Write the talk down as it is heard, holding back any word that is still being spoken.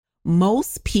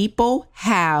Most people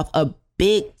have a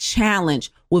big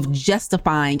challenge with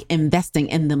justifying investing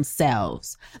in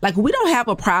themselves. Like, we don't have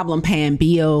a problem paying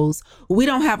bills. We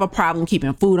don't have a problem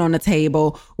keeping food on the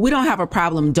table. We don't have a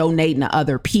problem donating to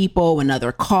other people and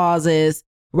other causes,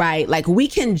 right? Like, we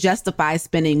can justify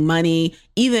spending money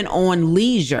even on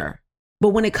leisure. But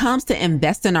when it comes to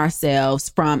investing ourselves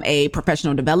from a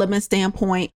professional development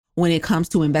standpoint, when it comes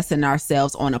to investing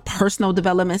ourselves on a personal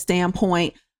development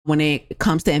standpoint, when it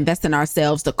comes to investing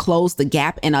ourselves to close the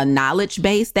gap in a knowledge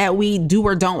base that we do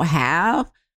or don't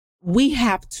have, we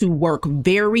have to work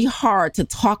very hard to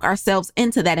talk ourselves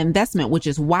into that investment, which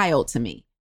is wild to me.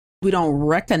 We don't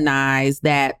recognize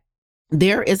that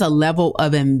there is a level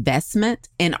of investment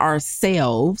in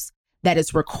ourselves that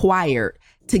is required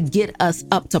to get us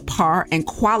up to par and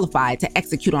qualified to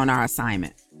execute on our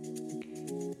assignment.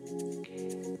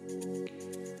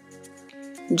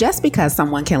 Just because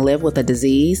someone can live with a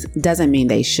disease doesn't mean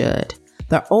they should.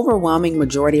 The overwhelming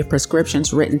majority of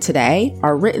prescriptions written today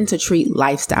are written to treat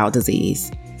lifestyle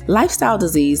disease. Lifestyle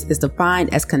disease is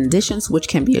defined as conditions which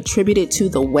can be attributed to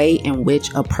the way in which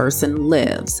a person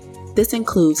lives. This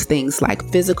includes things like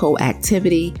physical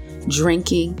activity,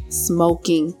 drinking,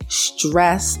 smoking,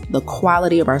 stress, the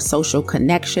quality of our social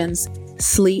connections,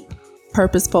 sleep,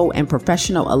 purposeful and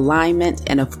professional alignment,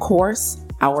 and of course,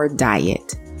 our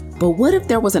diet. But what if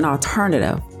there was an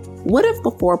alternative? What if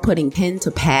before putting pen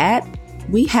to pad,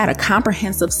 we had a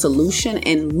comprehensive solution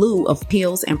in lieu of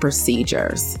pills and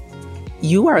procedures?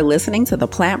 You are listening to the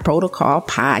Plant Protocol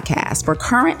podcast for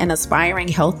current and aspiring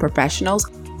health professionals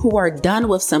who are done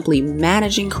with simply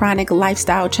managing chronic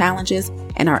lifestyle challenges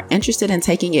and are interested in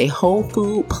taking a whole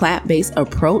food, plant-based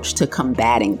approach to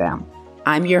combating them.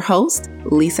 I'm your host,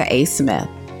 Lisa A. Smith.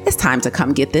 It's time to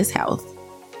come get this health.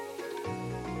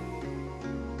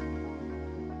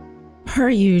 Per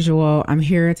usual, I'm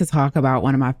here to talk about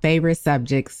one of my favorite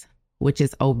subjects, which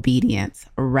is obedience,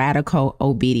 radical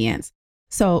obedience.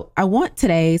 So I want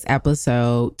today's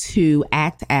episode to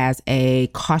act as a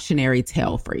cautionary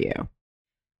tale for you.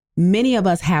 Many of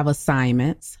us have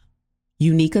assignments,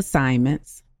 unique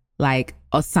assignments, like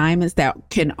assignments that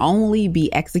can only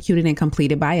be executed and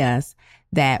completed by us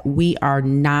that we are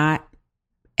not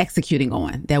executing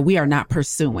on, that we are not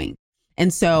pursuing.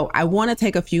 And so I want to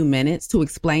take a few minutes to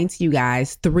explain to you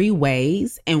guys 3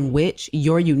 ways in which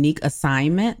your unique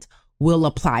assignment will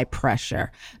apply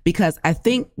pressure. Because I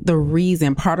think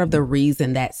part of the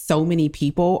reason that so many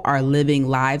people are living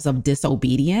lives of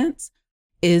disobedience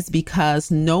is because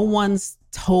no one's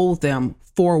told them,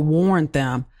 forewarned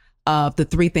them of the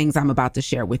 3 things I'm about to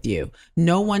share with you.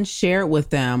 No one shared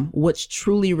with them what's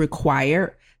truly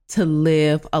required to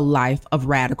live a life of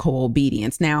radical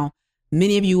obedience. Now,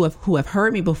 many of you who have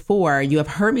heard me before, you have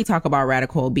heard me talk about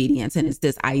radical obedience, and it's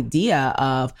this idea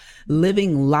of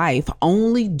living life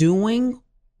only doing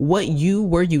what you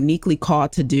were uniquely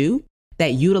called to do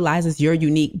that utilizes your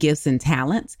unique gifts and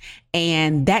talents.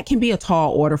 And that can be a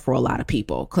tall order for a lot of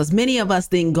people because many of us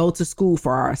didn't go to school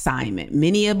for our assignment.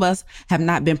 Many of us have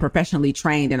not been professionally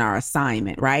trained in our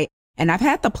assignment, right? And I've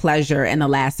had the pleasure in the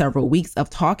last several weeks of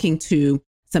talking to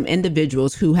some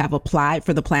individuals who have applied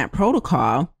for the Plant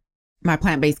Protocol, my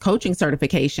plant-based coaching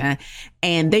certification,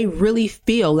 and they really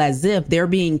feel as if they're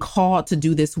being called to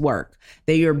do this work.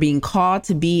 They are being called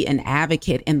to be an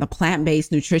advocate in the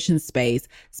plant-based nutrition space,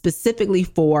 specifically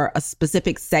for a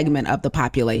specific segment of the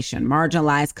population,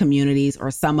 marginalized communities or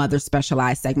some other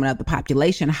specialized segment of the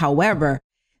population. However,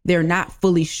 they're not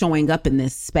fully showing up in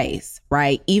this space,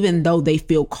 right? Even though they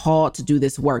feel called to do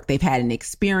this work, they've had an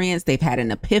experience, they've had an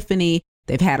epiphany,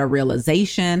 they've had a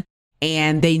realization,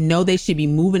 and they know they should be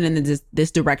moving in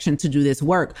this direction to do this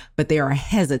work, but they are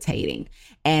hesitating.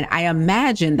 And I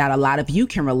imagine that a lot of you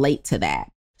can relate to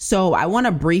that. So I want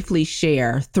to briefly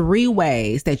share 3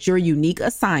 ways that your unique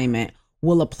assignment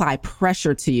will apply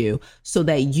pressure to you so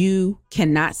that you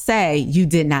cannot say you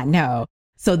did not know,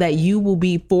 so that you will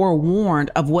be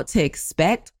forewarned of what to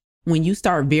expect when you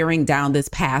start veering down this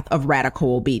path of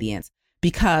radical obedience.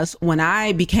 Because when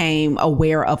I became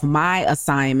aware of my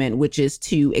assignment, which is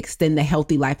to extend the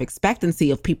healthy life expectancy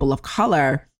of people of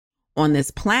color on this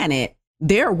planet,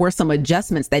 there were some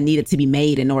adjustments that needed to be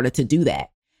made in order to do that.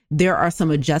 There are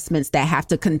some adjustments that have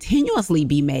to continuously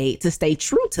be made to stay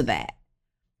true to that,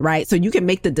 right? So you can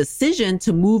make the decision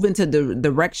to move into the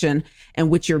direction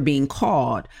in which you're being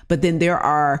called, but then there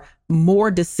are more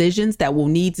decisions that will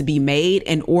need to be made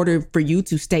in order for you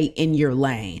to stay in your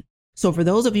lane. So for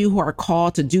those of you who are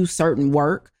called to do certain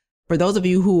work, for those of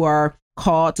you who are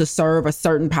called to serve a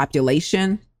certain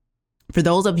population, for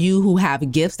those of you who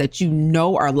have gifts that you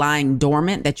know are lying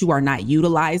dormant, that you are not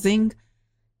utilizing,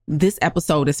 this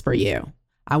episode is for you.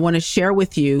 I want to share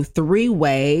with you 3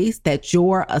 ways that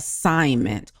your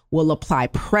assignment will apply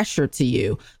pressure to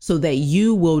you so that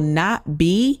you will not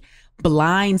be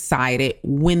blindsided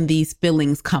when these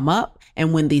feelings come up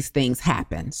and when these things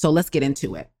happen. So let's get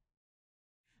into it.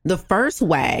 The first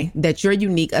way that your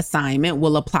unique assignment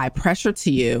will apply pressure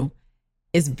to you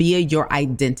is via your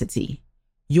identity.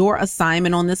 Your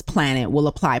assignment on this planet will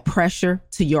apply pressure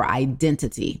to your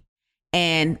identity.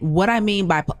 And what I mean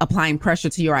by applying pressure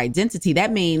to your identity,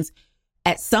 that means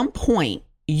at some point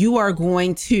you are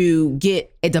going to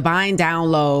get a divine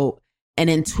download, an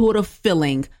intuitive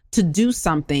feeling to do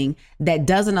something that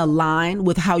doesn't align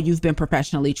with how you've been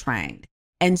professionally trained.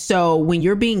 And so when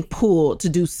you're being pulled to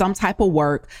do some type of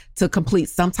work, to complete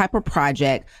some type of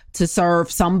project, to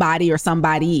serve somebody or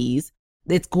somebody's,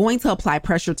 it's going to apply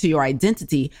pressure to your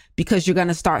identity because you're going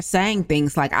to start saying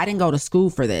things like, I didn't go to school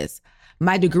for this.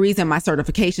 My degrees and my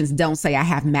certifications don't say I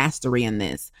have mastery in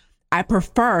this. I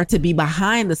prefer to be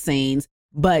behind the scenes,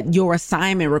 but your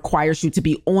assignment requires you to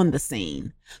be on the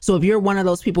scene. So if you're one of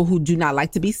those people who do not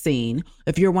like to be seen,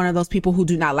 if you're one of those people who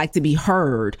do not like to be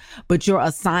heard, but your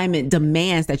assignment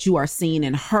demands that you are seen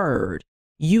and heard,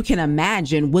 you can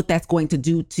imagine what that's going to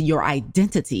do to your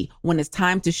identity when it's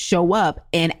time to show up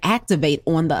and activate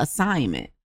on the assignment,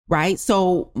 right?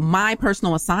 So my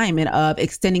personal assignment of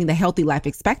extending the healthy life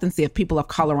expectancy of people of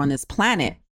color on this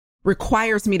planet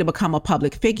requires me to become a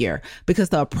public figure because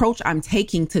the approach I'm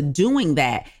taking to doing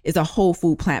that is a whole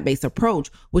food plant-based approach,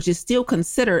 which is still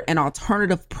considered an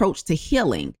alternative approach to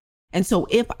healing. And so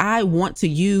if I want to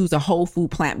use a whole food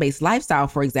plant-based lifestyle,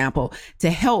 for example, to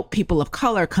help people of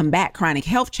color combat chronic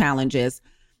health challenges,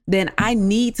 then I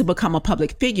need to become a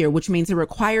public figure, which means it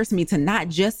requires me to not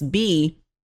just be,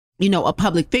 a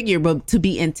public figure, but to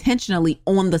be intentionally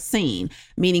on the scene,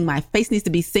 meaning my face needs to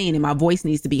be seen and my voice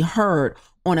needs to be heard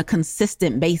on a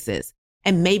consistent basis.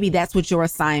 And maybe that's what your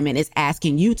assignment is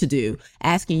asking you to do,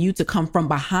 asking you to come from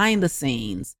behind the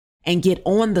scenes and get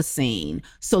on the scene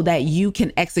so that you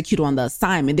can execute on the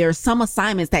assignment. There are some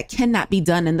assignments that cannot be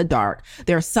done in the dark.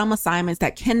 There are some assignments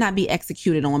that cannot be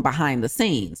executed on behind the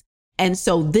scenes. And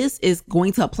so this is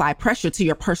going to apply pressure to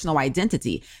your personal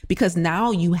identity because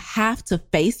now you have to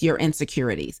face your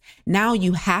insecurities. Now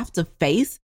you have to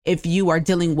face if you are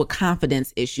dealing with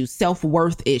confidence issues,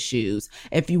 self-worth issues,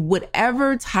 if you,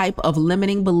 whatever type of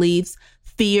limiting beliefs,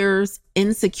 fears,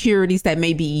 insecurities that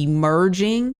may be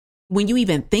emerging. When you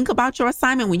even think about your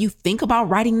assignment, when you think about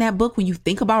writing that book, when you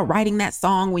think about writing that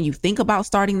song, when you think about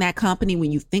starting that company,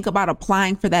 when you think about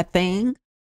applying for that thing,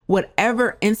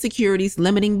 whatever insecurities,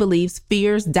 limiting beliefs,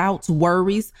 fears, doubts,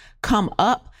 worries come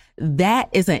up, that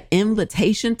is an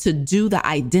invitation to do the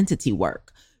identity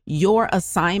work. Your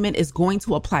assignment is going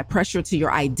to apply pressure to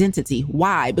your identity.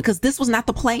 Why? Because this was not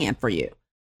the plan for you.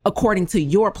 According to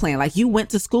your plan, like you went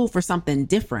to school for something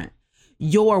different.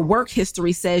 Your work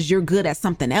history says you're good at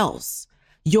something else.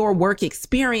 Your work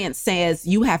experience says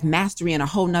you have mastery in a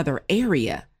whole nother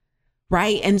area,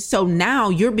 right? And so now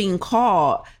you're being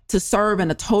called to serve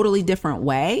in a totally different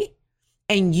way.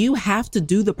 And you have to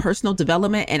do the personal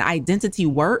development and identity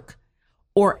work,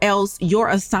 or else your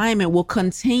assignment will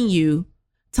continue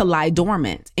to lie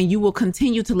dormant and you will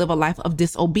continue to live a life of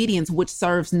disobedience, which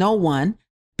serves no one,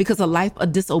 because a life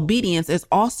of disobedience is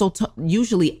also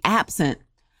usually absent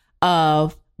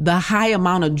of the high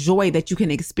amount of joy that you can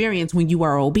experience when you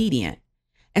are obedient.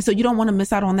 And so you don't want to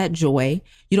miss out on that joy.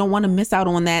 You don't want to miss out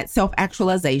on that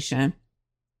self-actualization.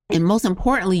 And most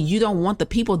importantly, you don't want the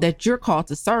people that you're called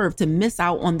to serve to miss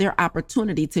out on their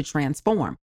opportunity to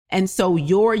transform. And so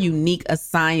your unique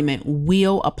assignment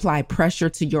will apply pressure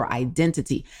to your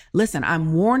identity. Listen,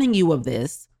 I'm warning you of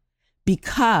this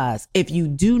because if you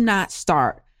do not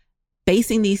start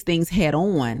facing these things head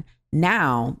on,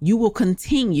 now you will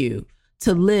continue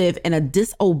to live in a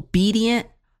disobedient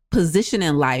position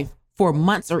in life for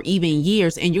months or even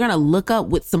years. And you're going to look up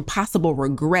with some possible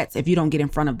regrets if you don't get in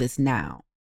front of this now.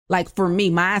 Like for me,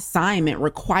 my assignment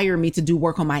required me to do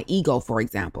work on my ego, for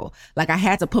example. Like I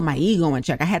had to put my ego in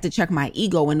check. I had to check my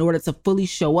ego in order to fully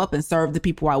show up and serve the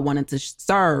people I wanted to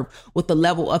serve with the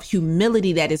level of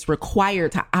humility that is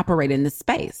required to operate in this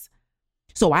space.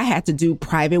 So I had to do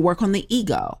private work on the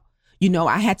ego.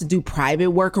 I had to do private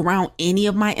work around any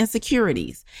of my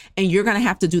insecurities. And you're going to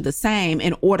have to do the same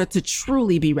in order to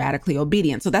truly be radically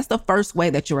obedient. So that's the first way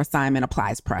that your assignment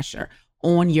applies pressure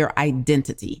on your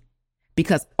identity.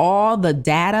 Because all the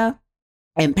data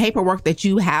and paperwork that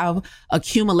you have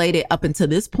accumulated up until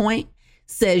this point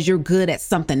says you're good at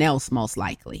something else, most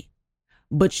likely.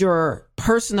 But your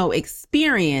personal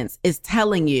experience is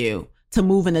telling you to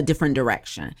move in a different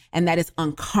direction. And that is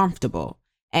uncomfortable.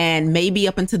 And maybe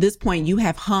up until this point, you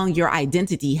have hung your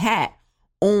identity hat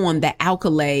on the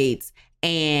accolades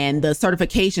and the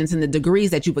certifications and the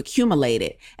degrees that you've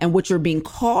accumulated. And what you're being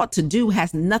called to do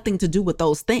has nothing to do with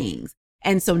those things.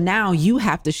 And so now you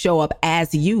have to show up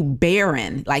as you,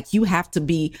 barren, like you have to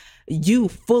be you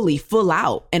fully, full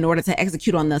out in order to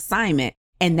execute on the assignment.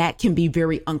 And that can be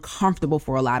very uncomfortable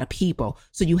for a lot of people.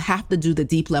 So you have to do the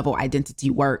deep level identity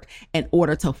work in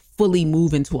order to fully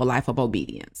move into a life of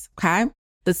obedience. Okay.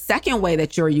 The second way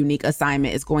that your unique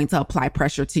assignment is going to apply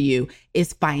pressure to you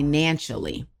is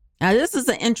financially. Now, this is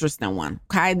an interesting one.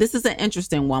 Okay. This is an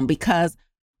interesting one because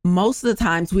most of the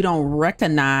times we don't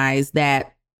recognize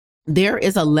that there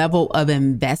is a level of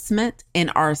investment in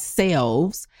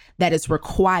ourselves that is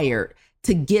required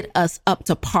to get us up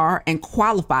to par and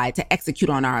qualified to execute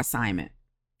on our assignment.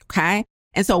 Okay.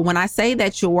 And so when I say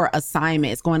that your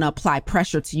assignment is going to apply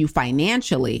pressure to you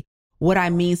financially, what I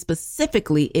mean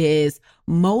specifically is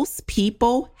most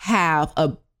people have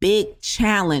a big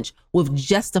challenge with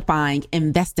justifying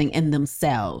investing in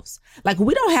themselves. Like,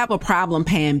 we don't have a problem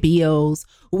paying bills.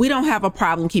 We don't have a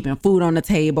problem keeping food on the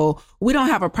table. We don't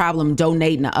have a problem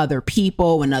donating to other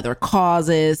people and other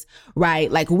causes,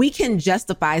 right? Like, we can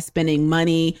justify spending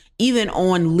money even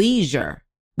on leisure.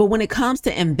 But when it comes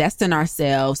to invest in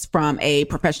ourselves from a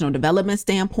professional development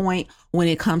standpoint, when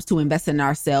it comes to investing in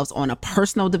ourselves on a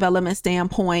personal development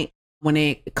standpoint, when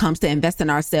it comes to investing in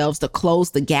ourselves to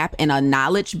close the gap in a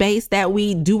knowledge base that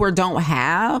we do or don't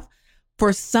have,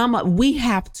 for some, we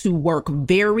have to work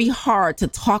very hard to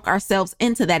talk ourselves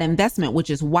into that investment, which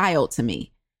is wild to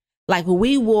me. Like,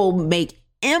 we will make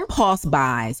impulse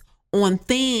buys on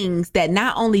things that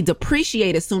not only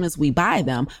depreciate as soon as we buy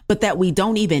them, but that we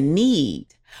don't even need.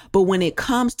 But when it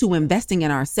comes to investing in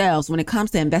ourselves, when it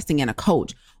comes to investing in a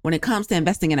coach, when it comes to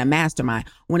investing in a mastermind,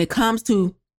 when it comes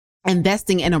to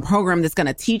investing in a program that's going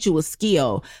to teach you a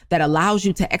skill that allows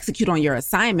you to execute on your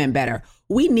assignment better,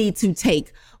 we need to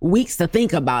take weeks to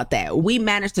think about that. We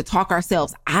managed to talk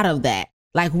ourselves out of that.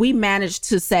 Like, we managed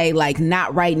to say, like,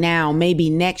 not right now,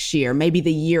 maybe next year, maybe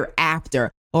the year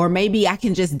after, or maybe I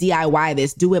can just DIY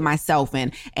this, do it myself.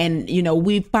 And, you know,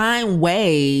 we find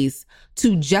ways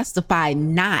to justify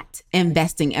not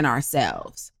investing in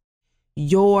ourselves.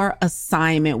 Your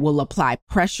assignment will apply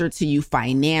pressure to you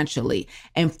financially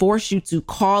and force you to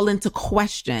call into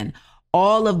question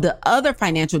all of the other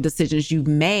financial decisions you've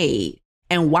made.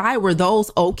 And why were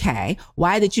those okay?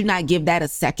 Why did you not give that a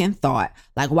second thought?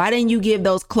 Like, why didn't you give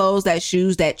those clothes, that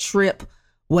shoes, that trip,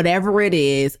 whatever it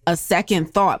is, a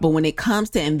second thought? But when it comes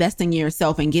to investing in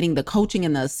yourself and getting the coaching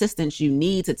and the assistance you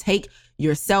need to take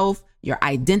yourself, your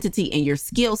identity, and your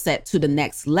skill set to the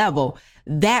next level,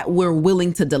 that we're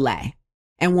willing to delay.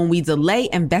 And when we delay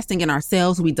investing in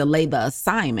ourselves, we delay the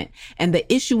assignment. And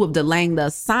the issue of delaying the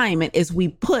assignment is we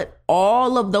put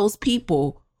all of those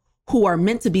people who are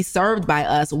meant to be served by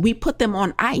us, we put them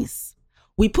on ice.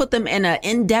 We put them in an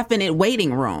indefinite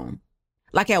waiting room.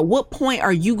 Like, at what point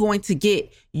are you going to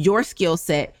get your skill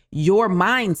set, your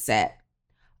mindset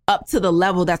up to the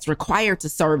level that's required to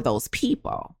serve those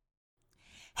people?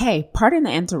 Hey, pardon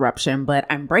the interruption, but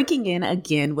I'm breaking in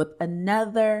again with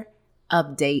another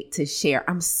update to share.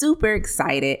 I'm super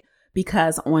excited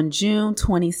because on June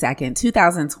 22nd,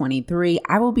 2023,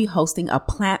 I will be hosting a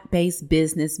plant-based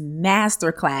business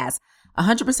masterclass,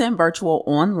 100% virtual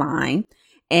online.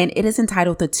 And it is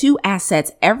entitled The 2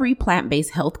 Assets Every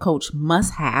Plant-Based Health Coach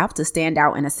Must Have to Stand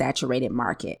Out in a Saturated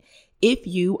Market. If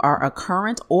you are a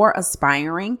current or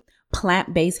aspiring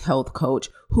plant-based health coach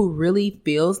who really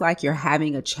feels like you're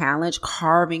having a challenge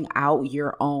carving out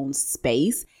your own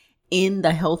space in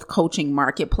the health coaching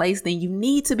marketplace, then you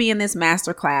need to be in this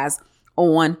masterclass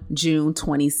on June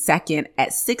 22nd at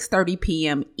 6:30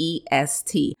 p.m.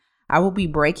 EST. I will be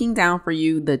breaking down for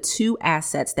you the 2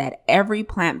 assets that every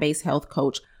plant-based health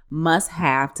coach must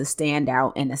have to stand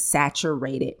out in a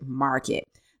saturated market.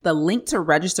 The link to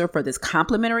register for this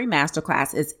complimentary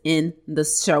masterclass is in the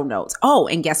show notes. Oh,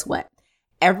 and guess what?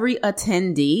 Every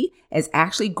attendee is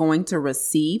actually going to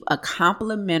receive a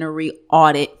complimentary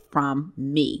audit from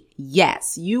me.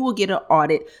 Yes, you will get an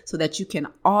audit so that you can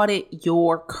audit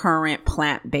your current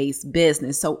plant-based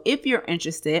business. So if you're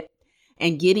interested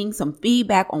in getting some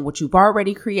feedback on what you've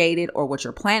already created or what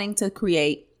you're planning to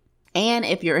create, and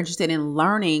if you're interested in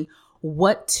learning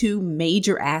what 2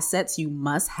 major assets you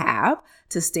must have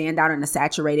to stand out in a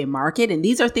saturated market. And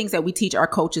these are things that we teach our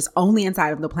coaches only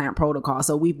inside of the Plant Protocol.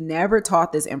 So we've never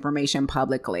taught this information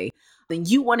publicly. Then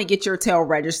you want to get your tail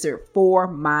registered for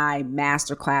my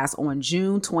masterclass on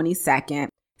June 22nd,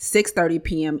 6:30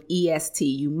 p.m. EST.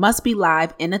 You must be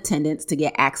live in attendance to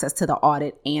get access to the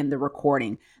audit and the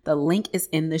recording. The link is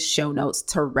in the show notes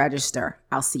to register.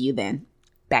 I'll see you then.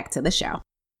 Back to the show.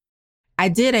 I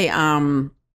did a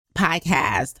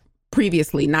podcast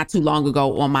previously, not too long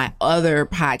ago, on my other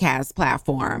podcast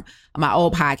platform, my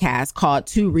old podcast called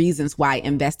 2 Reasons Why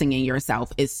Investing in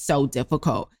Yourself is So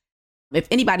Difficult. If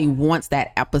anybody wants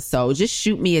that episode, just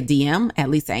shoot me a DM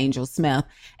at Lisa Angel Smith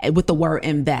with the word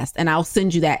invest, and I'll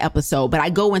send you that episode. But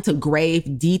I go into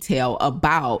grave detail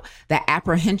about the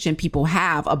apprehension people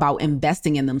have about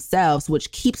investing in themselves,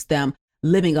 which keeps them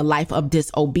living a life of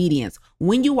disobedience.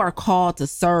 When you are called to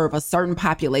serve a certain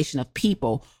population of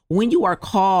people, when you are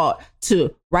called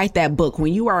to write that book,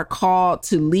 when you are called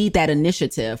to lead that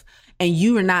initiative and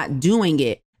you are not doing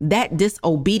it, that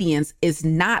disobedience is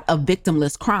not a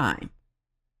victimless crime.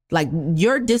 Like,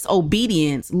 your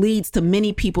disobedience leads to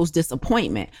many people's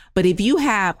disappointment. But if you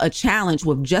have a challenge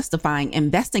with justifying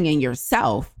investing in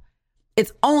yourself,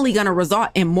 it's only going to result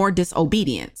in more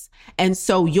disobedience. And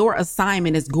so your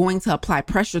assignment is going to apply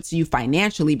pressure to you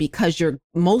financially, because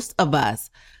most of us,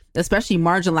 especially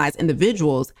marginalized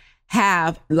individuals,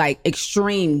 have like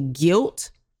extreme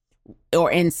guilt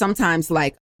and sometimes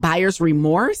like buyer's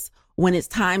remorse when it's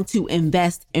time to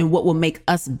invest in what will make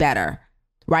us better.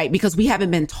 Right? Because we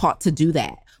haven't been taught to do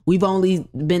that. We've only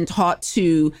been taught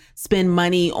to spend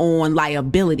money on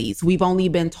liabilities. We've only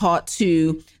been taught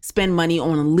to spend money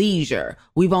on leisure.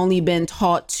 We've only been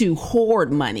taught to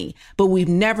hoard money, but we've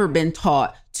never been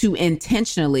taught to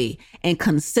intentionally and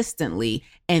consistently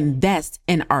invest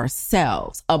in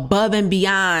ourselves above and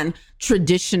beyond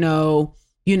traditional,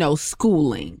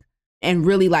 schooling. And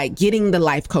really like getting the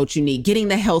life coach you need, getting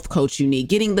the health coach you need,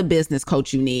 getting the business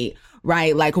coach you need,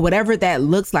 right? Like whatever that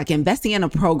looks like, investing in a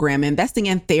program, investing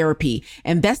in therapy,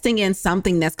 investing in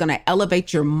something that's going to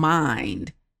elevate your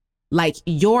mind. Like,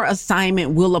 your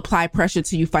assignment will apply pressure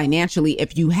to you financially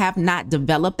if you have not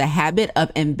developed the habit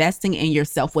of investing in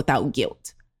yourself without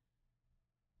guilt.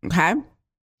 Okay.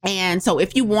 And so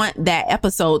if you want that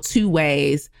episode, 2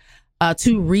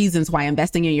 reasons why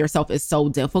investing in yourself is so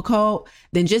difficult,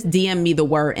 then just DM me the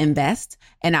word invest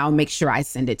and I'll make sure I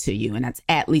send it to you. And that's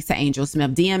at Lisa Angel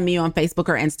Smith. DM me on Facebook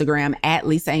or Instagram at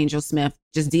Lisa Angel Smith.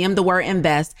 Just DM the word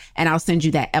invest and I'll send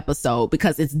you that episode,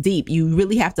 because it's deep. You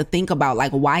really have to think about,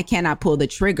 like, why can't I pull the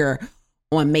trigger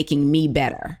on making me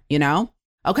better?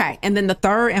 Okay. And then the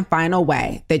third and final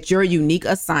way that your unique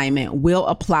assignment will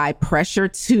apply pressure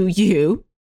to you,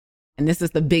 and this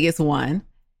is the biggest one,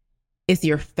 is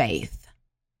your faith.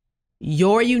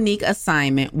 Your unique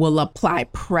assignment will apply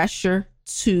pressure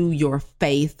to your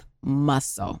faith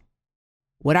muscle.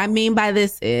 What I mean by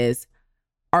this is,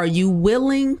 are you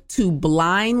willing to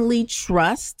blindly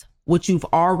trust what you've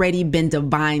already been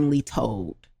divinely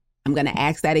told? I'm going to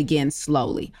ask that again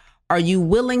slowly. Are you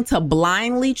willing to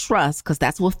blindly trust? Because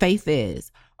that's what faith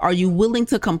is. Are you willing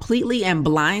to completely and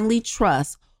blindly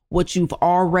trust what you've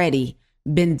already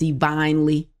been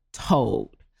divinely told?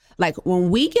 Like, when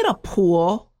we get a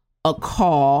pull, a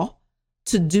call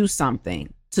to do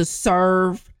something, to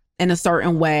serve in a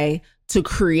certain way, to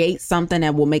create something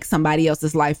that will make somebody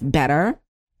else's life better,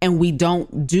 and we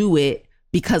don't do it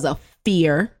because of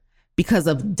fear, because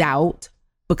of doubt,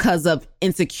 because of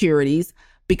insecurities,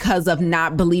 because of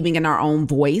not believing in our own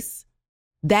voice,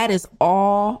 that is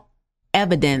all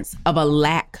evidence of a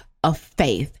lack of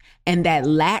faith. And that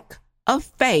lack of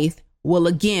faith will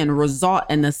again result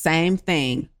in the same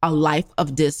thing, a life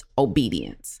of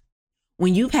disobedience.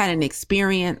 When you've had an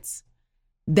experience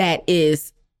that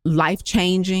is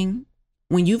life-changing,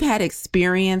 when you've had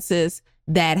experiences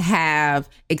that have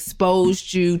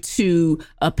exposed you to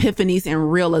epiphanies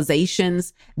and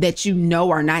realizations that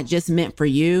are not just meant for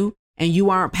you, and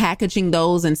you aren't packaging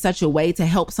those in such a way to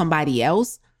help somebody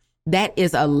else, that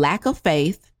is a lack of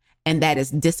faith, and that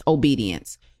is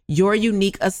disobedience. Your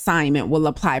unique assignment will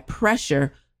apply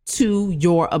pressure to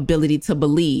your ability to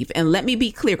believe. And let me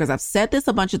be clear, because I've said this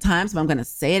a bunch of times, but I'm going to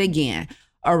say it again.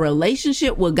 A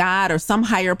relationship with God or some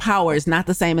higher power is not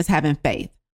the same as having faith.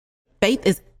 Faith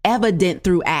is evident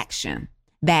through action.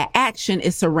 That action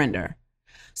is surrender.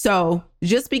 So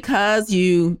just because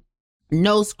you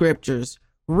know scriptures,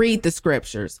 read the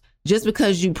scriptures, just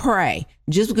because you pray,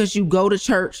 just because you go to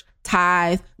church,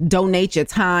 tithe, donate your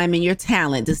time and your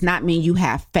talent, does not mean you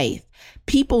have faith.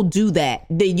 People do that.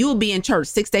 You'll be in church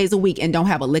 6 days a week and don't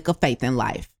have a lick of faith in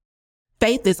life.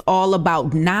 Faith is all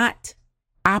about not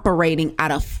operating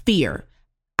out of fear.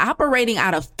 Operating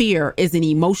out of fear is an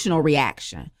emotional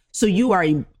reaction. So you are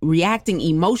reacting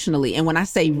emotionally. And when I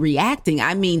say reacting,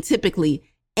 I mean typically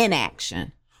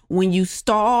inaction. When you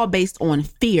stall based on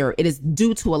fear, it is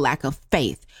due to a lack of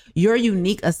faith. Your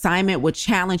unique assignment would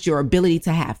challenge your ability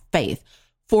to have faith.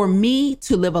 For me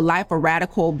to live a life of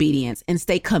radical obedience and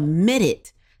stay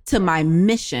committed to my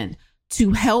mission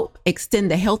to help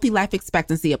extend the healthy life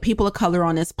expectancy of people of color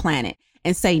on this planet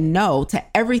and say no to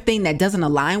everything that doesn't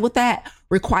align with that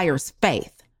requires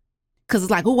faith. Because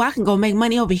it's like, oh, I can go make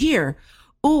money over here.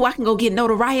 Oh, I can go get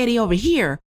notoriety over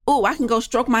here. Oh, I can go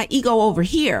stroke my ego over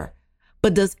here.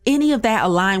 But does any of that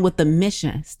align with the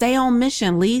mission? Stay on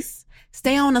mission, Lise.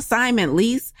 Stay on assignment,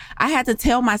 Lise. I had to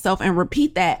tell myself and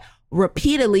repeat that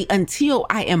repeatedly until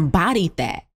I embodied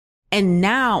that. And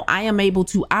now I am able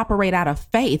to operate out of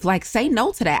faith. Like, say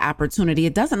no to that opportunity.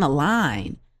 It doesn't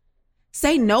align.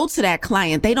 Say no to that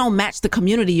client. They don't match the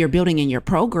community you're building in your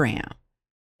program.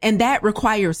 And that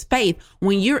requires faith.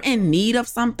 When you're in need of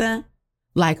something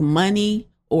like money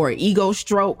or ego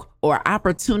stroke or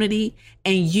opportunity,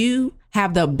 and you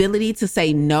have the ability to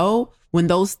say no when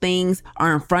those things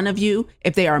are in front of you,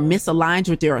 if they are misaligned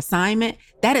with your assignment,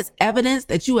 that is evidence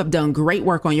that you have done great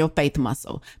work on your faith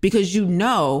muscle, because you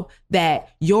know that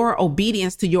your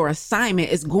obedience to your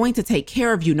assignment is going to take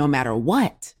care of you no matter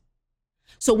what.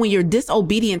 So when you're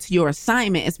disobedient to your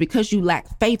assignment, it's because you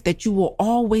lack faith that you will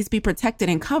always be protected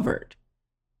and covered.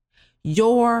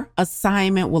 Your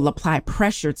assignment will apply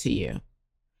pressure to you.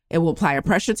 It will apply a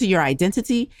pressure to your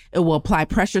identity. It will apply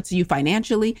pressure to you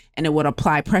financially, and it will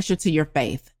apply pressure to your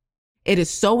faith. It is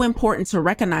so important to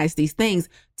recognize these things.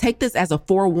 Take this as a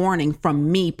forewarning from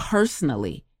me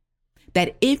personally,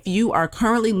 that if you are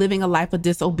currently living a life of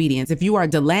disobedience, if you are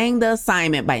delaying the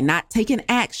assignment by not taking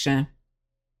action,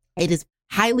 it is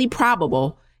highly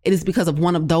probable it is because of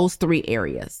one of those three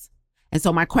areas. And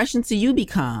so my question to you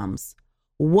becomes,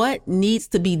 what needs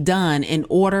to be done in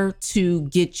order to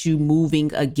get you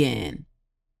moving again?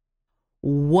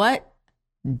 What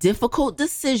difficult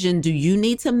decision do you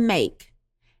need to make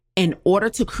in order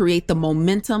to create the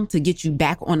momentum to get you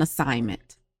back on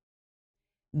assignment?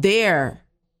 There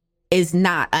is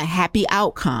not a happy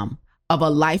outcome of a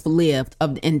life lived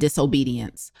in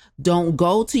disobedience. Don't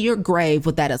go to your grave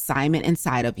with that assignment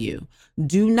inside of you.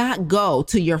 Do not go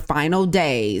to your final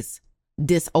days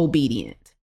disobedient.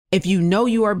 If you know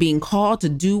you are being called to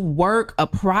do work, a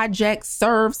project,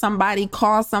 serve somebody,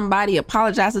 call somebody,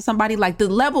 apologize to somebody, like the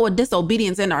level of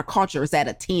disobedience in our culture is at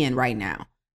a 10 right now.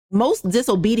 Most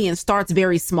disobedience starts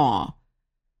very small.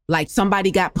 Like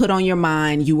somebody got put on your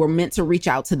mind. You were meant to reach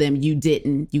out to them. You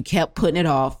didn't. You kept putting it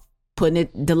off,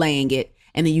 delaying it,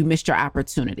 and then you missed your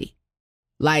opportunity.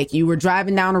 Like you were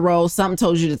driving down the road. Something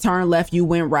told you to turn left. You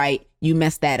went right. You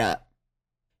messed that up.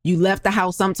 You left the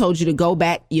house. Something told you to go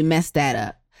back. You messed that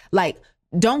up. Like,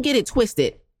 don't get it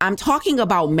twisted. I'm talking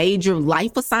about major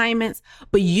life assignments,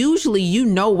 but usually you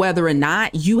know whether or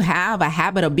not you have a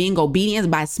habit of being obedient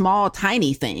by small,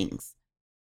 tiny things.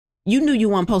 You knew you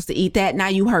weren't supposed to eat that. Now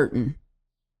you hurting.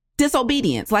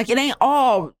 Disobedience. Like it ain't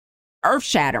all earth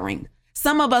shattering.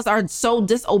 Some of us are so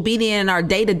disobedient in our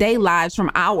day-to-day lives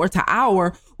from hour to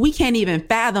hour, we can't even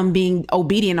fathom being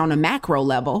obedient on a macro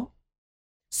level.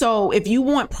 So if you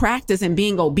want practice in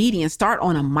being obedient, start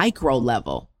on a micro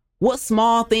level. What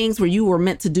small things were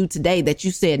meant to do today that you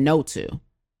said no to?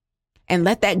 And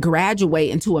let that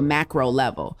graduate into a macro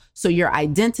level. So your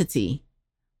identity,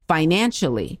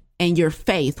 financially, and your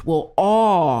faith will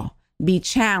all be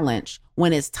challenged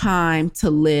when it's time to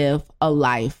live a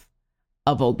life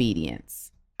of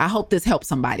obedience. I hope this helps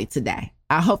somebody today.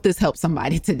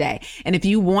 And if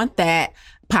you want that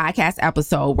podcast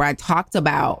episode where I talked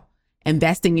about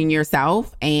investing in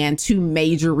yourself and 2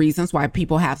 major reasons why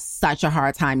people have such a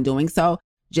hard time doing so,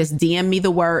 just DM me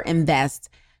the word invest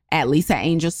at Lisa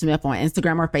Angel Smith on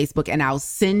Instagram or Facebook, and I'll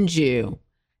send you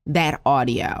that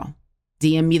audio.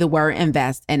 DM me the word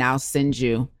invest and I'll send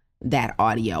you that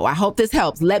audio. I hope this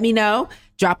helps. Let me know.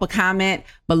 Drop a comment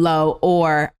below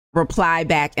or reply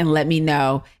back and let me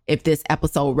know if this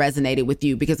episode resonated with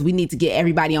you, because we need to get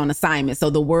everybody on assignment so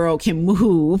the world can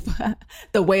move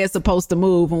the way it's supposed to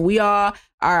move. When we all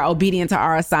are obedient to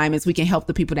our assignments, we can help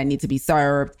the people that need to be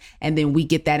served, and then we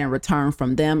get that in return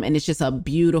from them. And it's just a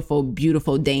beautiful,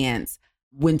 beautiful dance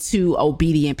when 2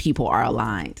 obedient people are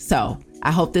aligned. So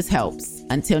I hope this helps.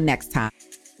 Until next time.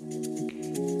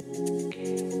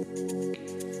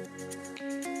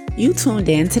 You tuned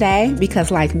in today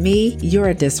because, like me, you're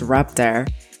a disruptor.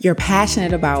 You're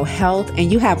passionate about health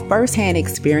and you have firsthand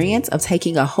experience of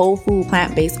taking a whole food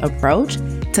plant-based approach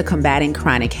to combating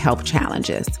chronic health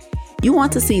challenges. You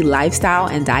want to see lifestyle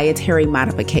and dietary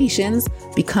modifications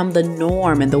become the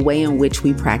norm in the way in which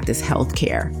we practice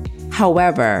healthcare.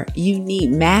 However, you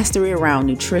need mastery around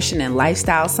nutrition and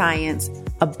lifestyle science,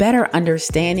 a better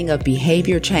understanding of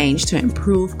behavior change to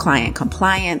improve client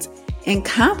compliance, and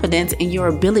confidence in your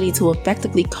ability to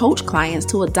effectively coach clients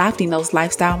to adopting those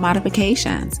lifestyle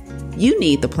modifications. You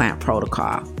need the Plant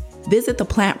Protocol. Visit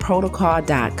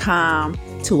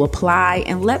theplantprotocol.com to apply,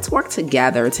 and let's work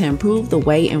together to improve the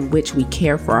way in which we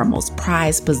care for our most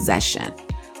prized possession,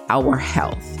 our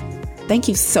health. Thank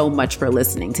you so much for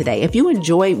listening today. If you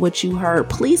enjoyed what you heard,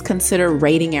 please consider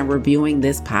rating and reviewing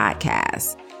this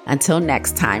podcast. Until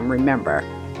next time, remember,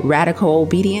 radical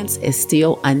obedience is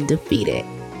still undefeated.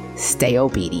 Stay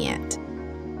obedient.